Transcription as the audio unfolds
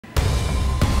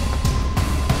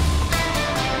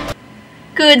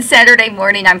Good Saturday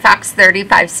morning. I'm Fox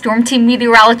 35 Storm Team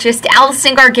Meteorologist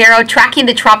Allison Gargaro, tracking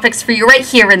the tropics for you right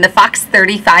here in the Fox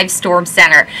 35 Storm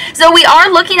Center. So we are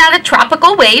looking at a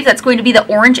tropical wave. That's going to be the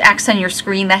orange X on your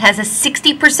screen that has a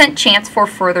 60% chance for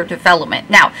further development.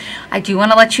 Now, I do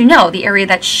want to let you know the area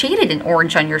that's shaded in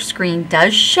orange on your screen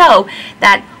does show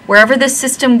that wherever this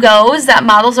system goes, that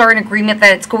models are in agreement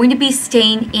that it's going to be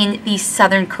staying in the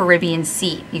southern Caribbean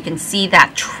Sea. You can see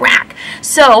that track.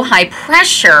 So high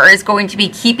pressure is going to be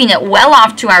keeping it well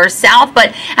off to our south,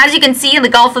 but as you can see in the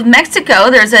Gulf of Mexico,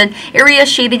 there's an area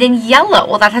shaded in yellow.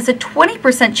 Well, that has a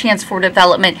 20% chance for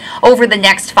development over the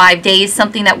next 5 days,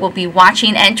 something that we'll be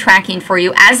watching and tracking for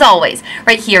you, as always,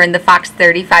 right here in the Fox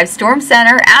 35 Storm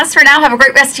Center. As for now, have a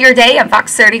great rest of your day. I'm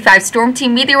Fox 35 Storm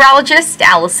Team Meteorologist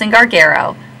Allison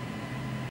Gargaro.